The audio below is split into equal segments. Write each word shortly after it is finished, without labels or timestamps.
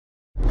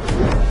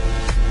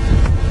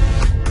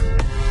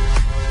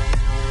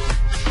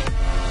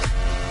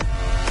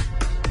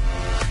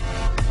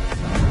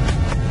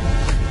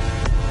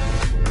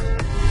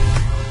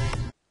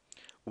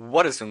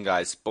What is going,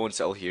 guys?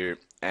 Bonesaw here,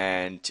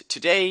 and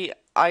today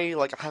I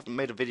haven't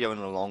made a video in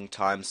a long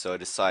time, so I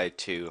decided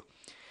to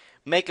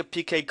make a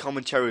PK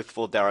commentary with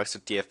full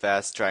Dharok,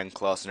 DFS, Dragon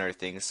Claws, and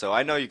everything. So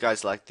I know you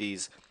guys like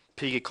these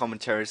PK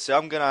commentaries, so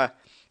I'm gonna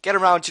get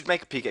around to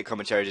make a PK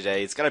commentary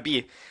today.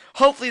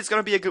 Hopefully it's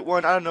gonna be a good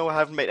one. I don't know, I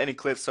haven't made any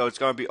clips, so it's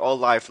gonna be all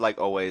live like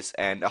always.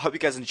 And I hope you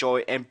guys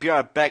enjoy. And be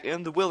right back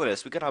in the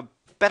wilderness. We're gonna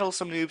battle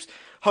some noobs,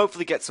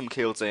 hopefully get some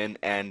kills in,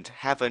 and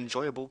have an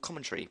enjoyable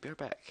commentary. Be right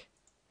back.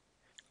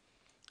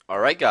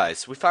 Alright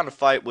guys, we found a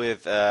fight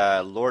with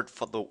Lord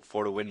for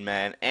the Win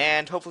Man,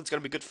 and hopefully it's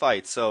gonna be a good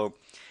fight. So,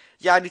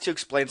 yeah, I need to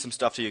explain some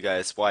stuff to you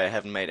guys why I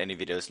haven't made any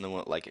videos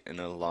in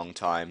a long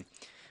time.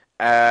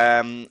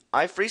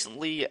 I've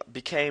recently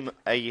became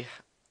a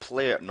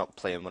not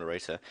player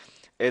moderator.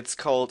 It's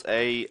called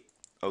a,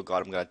 oh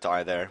god, I'm gonna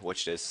die there,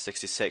 which is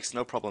 66,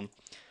 no problem.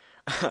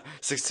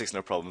 66,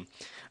 no problem.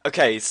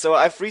 Okay, so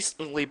I've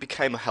recently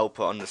became a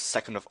helper on the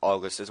 2nd of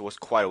August. It was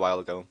quite a while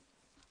ago.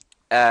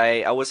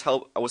 I was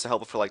a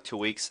helper for like 2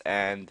 weeks,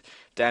 and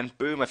then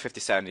boom, at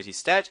 50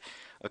 he's dead.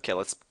 Okay,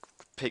 let's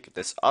pick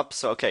this up.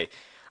 So okay,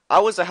 I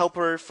was a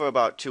helper for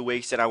about 2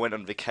 weeks, and I went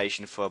on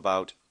vacation for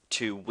about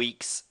 2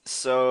 weeks.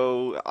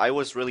 So I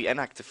was really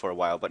inactive for a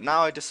while, but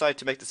now I decided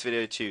to make this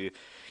video to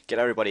get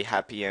everybody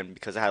happy, and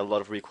because I had a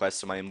lot of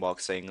requests in my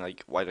inbox saying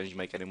like, why don't you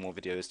make any more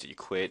videos? Did you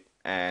quit?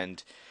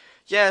 And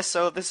yeah,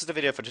 so this is the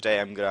video for today.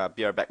 I'm gonna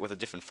be right back with a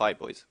different fight,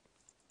 boys.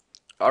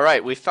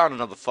 Alright, we found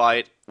another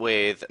fight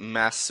with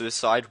Mass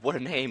Suicide. What a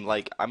name,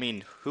 like, I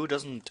mean, who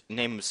doesn't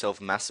name himself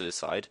Mass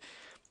Suicide?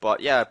 But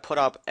yeah, put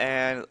up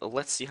and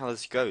let's see how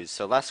this goes.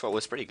 So last fight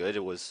was pretty good,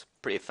 it was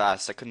pretty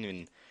fast, I couldn't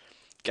even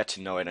get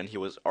to know it and he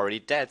was already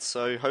dead.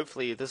 So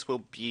hopefully this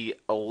will be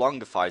a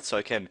longer fight so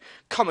I can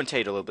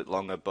commentate a little bit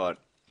longer, but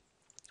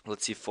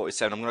let's see,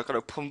 47, I'm not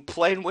gonna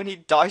complain when he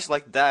dies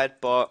like that,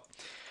 but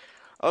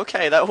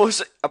okay, that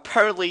was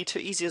apparently too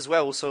easy as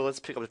well, so let's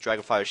pick up the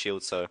Dragonfire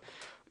Shield. So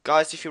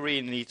guys, if you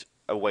really need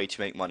a way to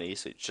make money,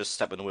 so just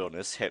step in the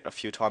wilderness, hit a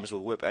few times with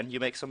a whip, and you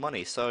make some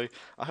money. So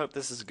I hope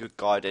this is a good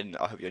guide, and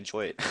I hope you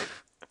enjoy it.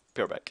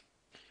 Be right back.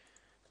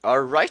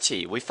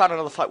 Alrighty, we found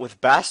another fight with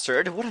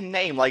Bastard. What a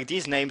name! Like,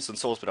 these names on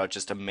SoulSplit are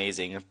just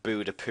amazing.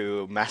 Boo da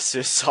Poo, Mass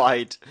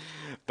Suicide,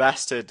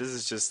 Bastard. This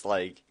is just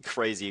like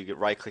crazy.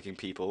 Right-clicking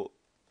people.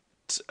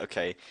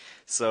 Okay,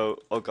 so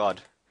oh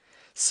god.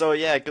 So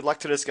yeah, good luck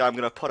to this guy. I'm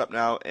gonna put up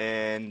now,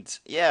 and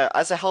yeah,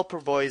 as a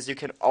helper, boys, you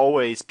can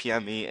always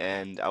PM me,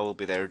 and I will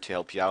be there to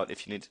help you out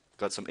if you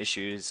got some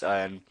issues.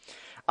 And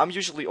I'm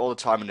usually all the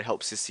time in the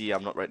help CC.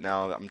 I'm not right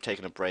now. I'm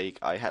taking a break.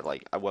 I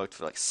worked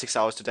for like 6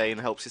 hours today in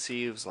the help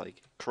CC. It was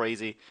like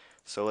crazy.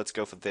 So let's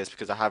go for this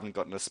because I haven't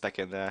gotten a spec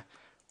in there.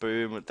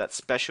 Boom, that's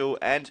special,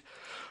 and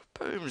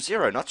boom,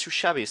 0. Not too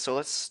shabby. So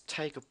let's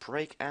take a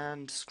break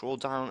and scroll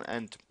down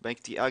and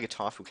make the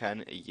guitar if we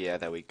can. Yeah,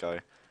 there we go.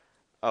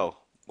 Oh.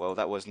 Well,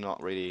 that was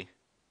not really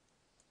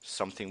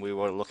something we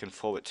were looking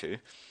forward to.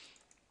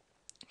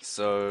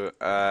 So,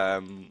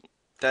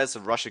 there's a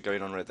Russia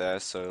going on right there,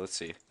 so let's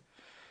see.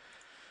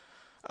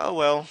 Oh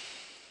well.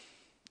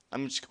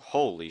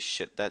 Holy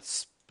shit, that's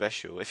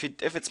special. If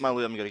it's my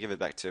loot, I'm gonna give it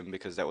back to him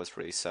because that was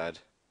pretty sad.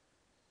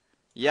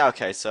 Yeah,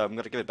 okay, so I'm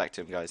gonna give it back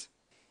to him, guys.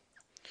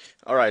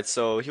 Alright,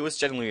 so he was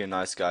genuinely a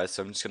nice guy,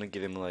 so I'm just gonna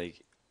give him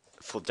like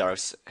full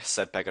Dharok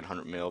set back at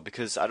 100 mil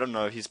because I don't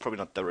know, he's probably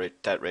not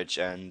that rich,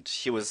 and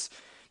he was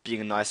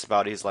being nice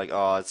about it. He's like,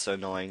 oh, it's so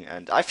annoying,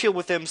 and I feel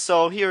with him,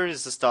 so here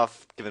is the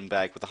stuff given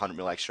back with 100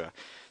 mil extra.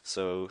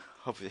 So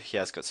hopefully he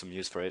has got some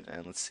use for it,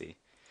 and let's see.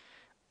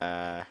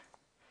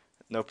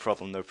 No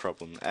problem, no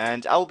problem.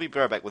 And I will be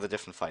right back with a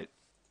different fight.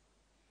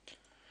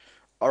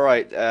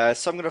 Alright,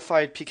 so I'm gonna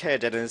fight PK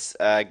Dennis.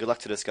 Good luck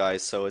to this guy.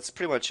 So it's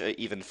pretty much an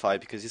even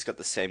fight because he's got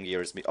the same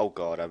gear as me. Oh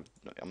god,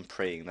 I'm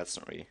praying. That's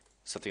not really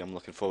something I'm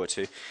looking forward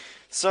to.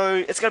 So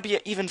it's gonna be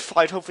an even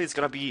fight. Hopefully it's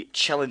gonna be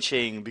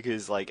challenging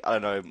because like I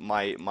don't know,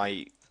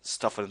 my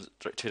stuff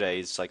today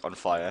is like on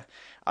fire.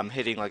 I'm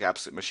hitting like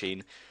absolute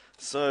machine.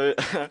 So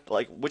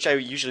like which I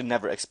usually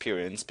never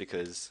experience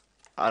because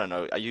I don't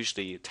know, I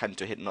usually tend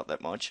to hit not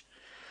that much.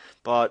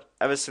 But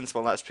ever since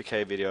my last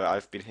PK video,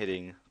 I've been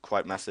hitting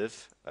quite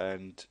massive,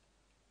 and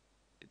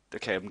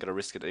okay, I'm gonna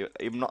risk it.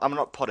 I'm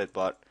not potted,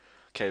 but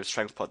okay,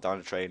 strength pot down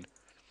the train.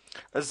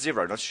 A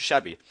 0, not too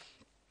shabby.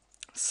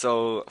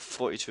 So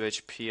 42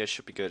 HP, I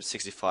should be good.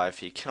 65,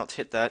 he cannot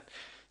hit that.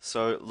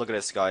 So look at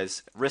this,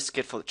 guys. Risk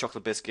it for the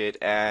chocolate biscuit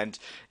and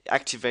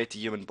activate the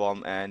human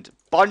bomb and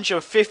bunch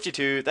of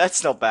 52.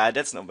 That's not bad.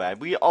 That's not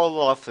bad. We all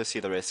love to see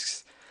the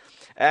risks.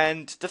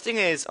 And the thing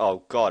is,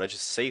 oh god, I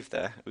just saved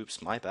there.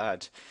 Oops, my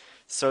bad.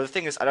 So the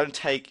thing is, I don't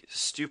take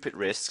stupid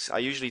risks. I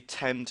usually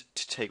tend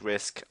to take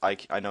risk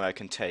I know I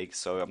can take.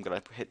 So I'm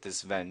gonna hit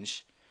this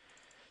Venge.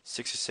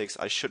 66,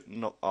 I should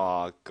not.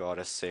 Oh god,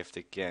 I saved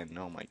again.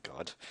 Oh my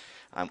god,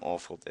 I'm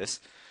awful at this.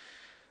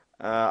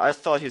 I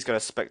thought he was gonna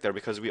spec there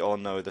because we all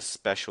know the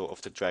special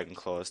of the Dragon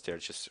Claws. They're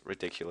just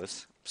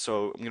ridiculous.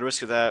 So I'm gonna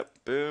risk that.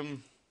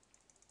 Boom.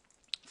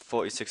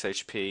 46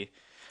 HP.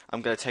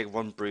 I'm gonna take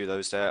one brew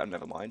those there. Oh,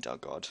 never mind. Oh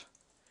god.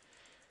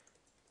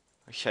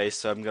 Okay,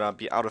 so I'm gonna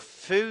be out of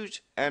food,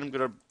 and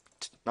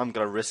I'm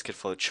gonna risk it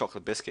for the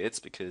chocolate biscuits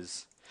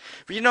because,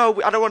 but you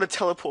know, I don't want to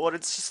teleport.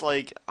 It's just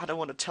like I don't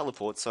want to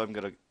teleport, so I'm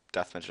gonna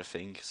deathmatch a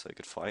thing. So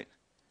good fight.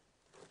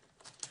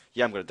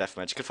 Yeah, I'm gonna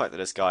deathmatch. Good fight to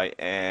this guy,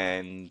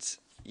 and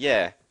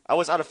yeah, I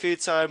was out of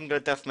food, so I'm gonna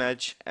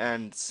deathmatch,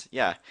 and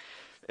yeah,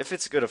 if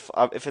it's a good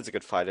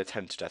fight, I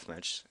tend to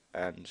deathmatch,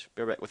 and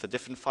be back with a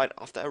different fight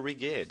after I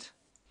regeared.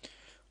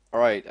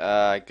 Alright,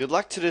 good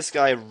luck to this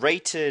guy,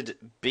 rated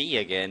B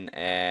again,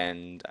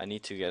 and I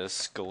need to get a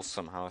skull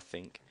somehow, I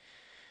think.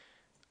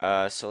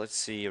 So let's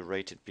see,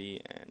 rated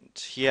B, and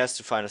he has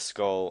to find a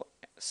skull,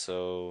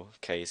 so,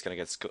 okay, he's gonna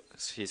get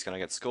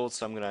skulled,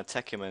 so I'm gonna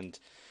attack him, and,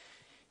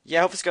 yeah,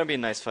 I hope it's gonna be a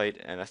nice fight,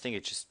 and I think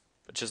it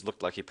just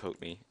looked like he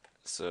poked me,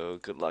 so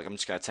good luck. I'm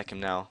just gonna attack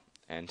him now,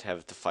 and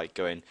have the fight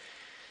going.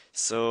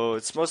 So,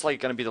 it's most likely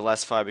gonna be the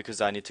last fight,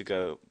 because I need to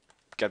go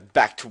get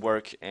back to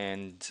work,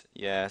 and,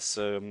 yeah,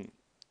 so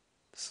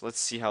let's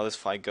see how this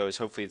fight goes.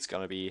 Hopefully it's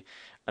gonna be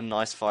a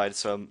nice fight.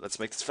 So let's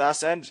make this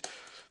fast. And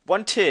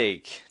one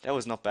tick. That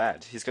was not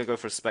bad. He's gonna go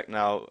for a spec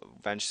now.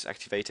 Venge is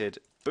activated.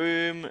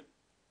 Boom.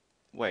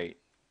 Wait,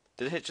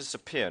 did the hit just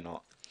appear or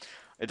not?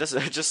 It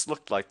doesn't. It just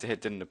looked like the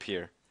hit didn't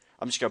appear.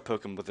 I'm just gonna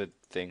poke him with the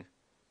thing.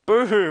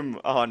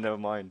 Boom. Oh, never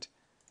mind.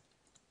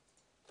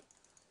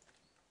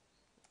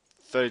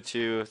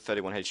 32,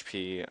 31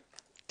 HP.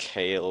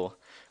 Kale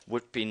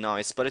would be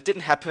nice, but it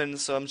didn't happen.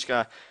 So I'm just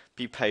gonna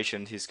be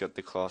patient. He's got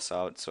the claws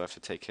out, so I have to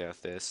take care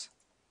of this.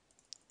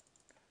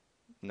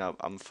 No,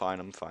 I'm fine,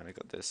 I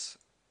got this.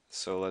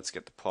 So let's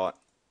get the pot.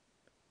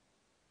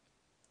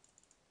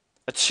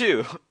 A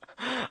 2!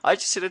 I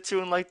just hit a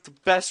 2 in like the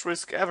best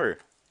risk ever.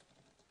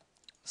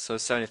 So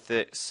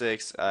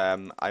 76,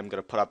 I'm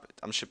gonna put up,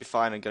 I should be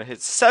fine, I'm gonna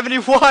hit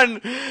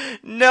 71!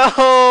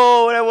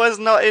 No! That was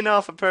not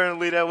enough,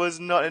 apparently, that was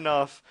not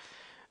enough.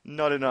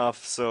 Not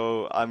enough,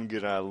 so I'm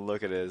gonna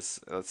look at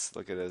this. Let's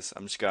look at this.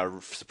 I'm just gonna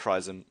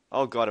surprise him.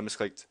 Oh god, I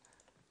misclicked.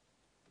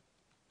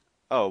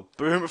 Oh,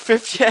 boom,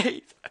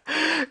 58!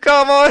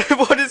 Come on,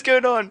 what is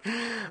going on?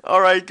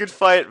 Alright, good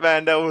fight,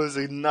 man. That was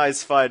a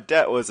nice fight.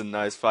 That was a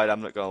nice fight,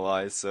 I'm not gonna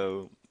lie.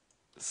 So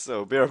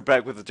be right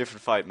back with a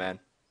different fight, man.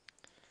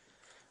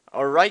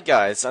 Alright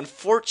guys,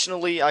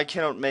 unfortunately I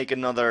cannot make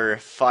another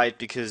fight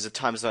because the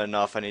time's not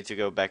enough. I need to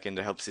go back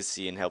into Help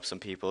CC and help some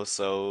people.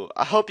 So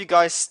I hope you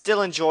guys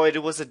still enjoyed.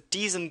 It was a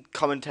decent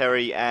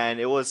commentary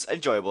and it was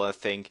enjoyable, I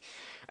think.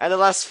 And the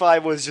last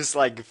fight was just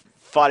like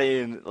funny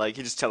and like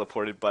he just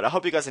teleported. But I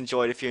hope you guys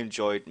enjoyed. If you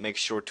enjoyed, make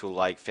sure to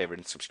like, favorite,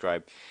 and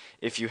subscribe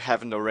if you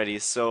haven't already.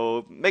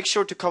 So make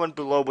sure to comment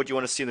below what you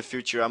want to see in the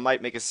future. I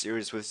might make a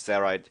series with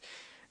Zaride.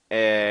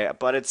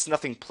 But it's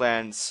nothing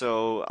planned,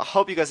 so I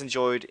hope you guys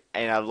enjoyed,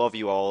 and I love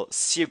you all.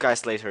 See you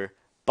guys later.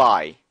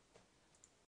 Bye.